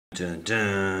dun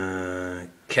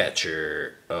dun.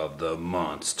 Catcher of the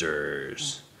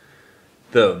monsters.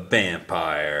 The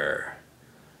Vampire.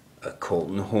 A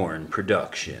Colton Horn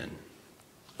production.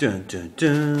 Dun dun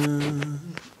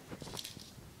dun.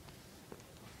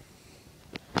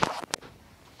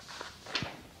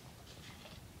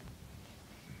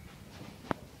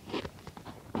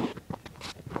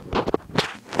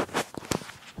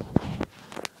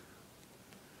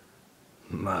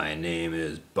 My name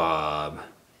is Bob.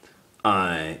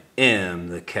 I am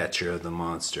the catcher of the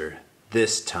monster.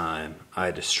 This time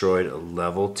I destroyed a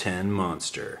level 10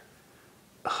 monster.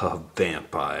 A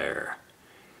vampire.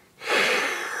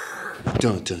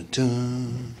 Dun dun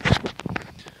dun.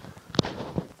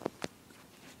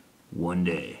 One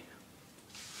day,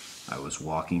 I was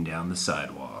walking down the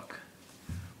sidewalk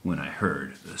when I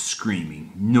heard a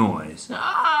screaming noise.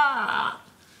 Ah!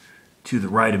 To the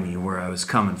right of me where I was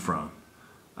coming from,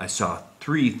 I saw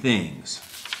three things.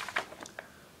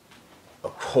 A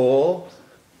pole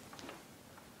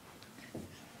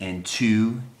and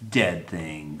two dead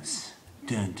things.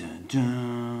 Dun dun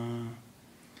dun.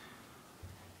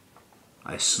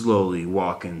 I slowly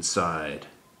walk inside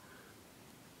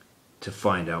to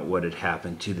find out what had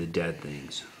happened to the dead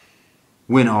things.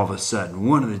 When all of a sudden,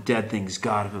 one of the dead things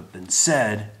got up and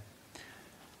said,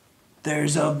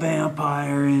 "There's a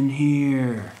vampire in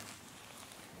here."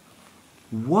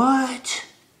 What?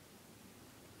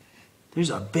 There's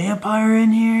a vampire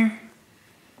in here?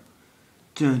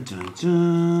 Dun dun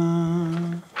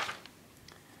dun.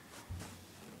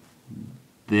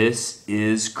 This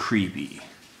is creepy.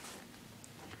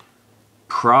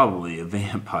 Probably a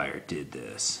vampire did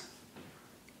this.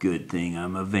 Good thing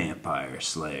I'm a vampire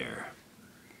slayer.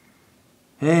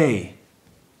 Hey,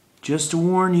 just to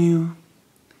warn you,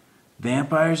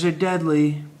 vampires are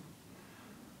deadly.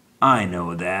 I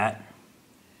know that.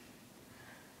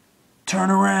 Turn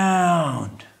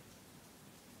around.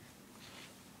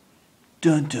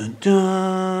 Dun dun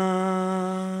dun.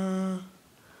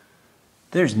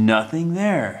 There's nothing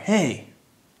there. Hey,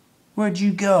 where'd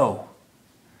you go?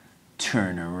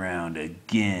 Turn around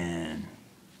again.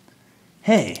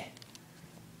 Hey,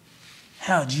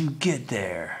 how'd you get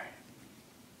there?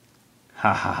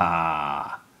 Ha ha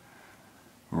ha.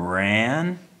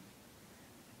 Ran?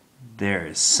 There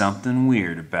is something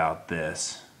weird about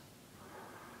this.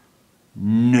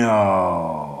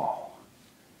 No.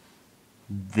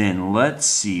 Then let's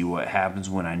see what happens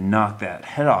when I knock that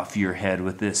head off your head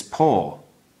with this pole.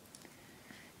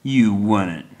 You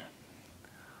wouldn't.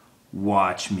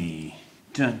 Watch me.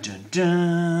 Dun dun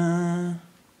dun.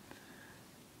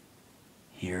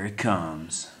 Here it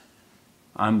comes.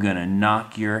 I'm gonna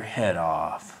knock your head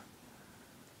off.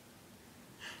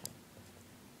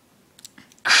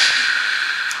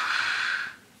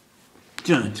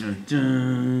 Dun dun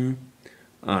dun.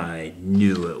 I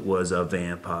knew it was a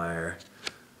vampire.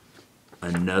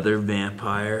 Another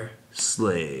vampire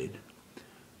slayed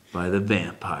by the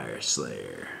Vampire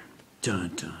Slayer.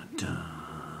 Dun dun dun.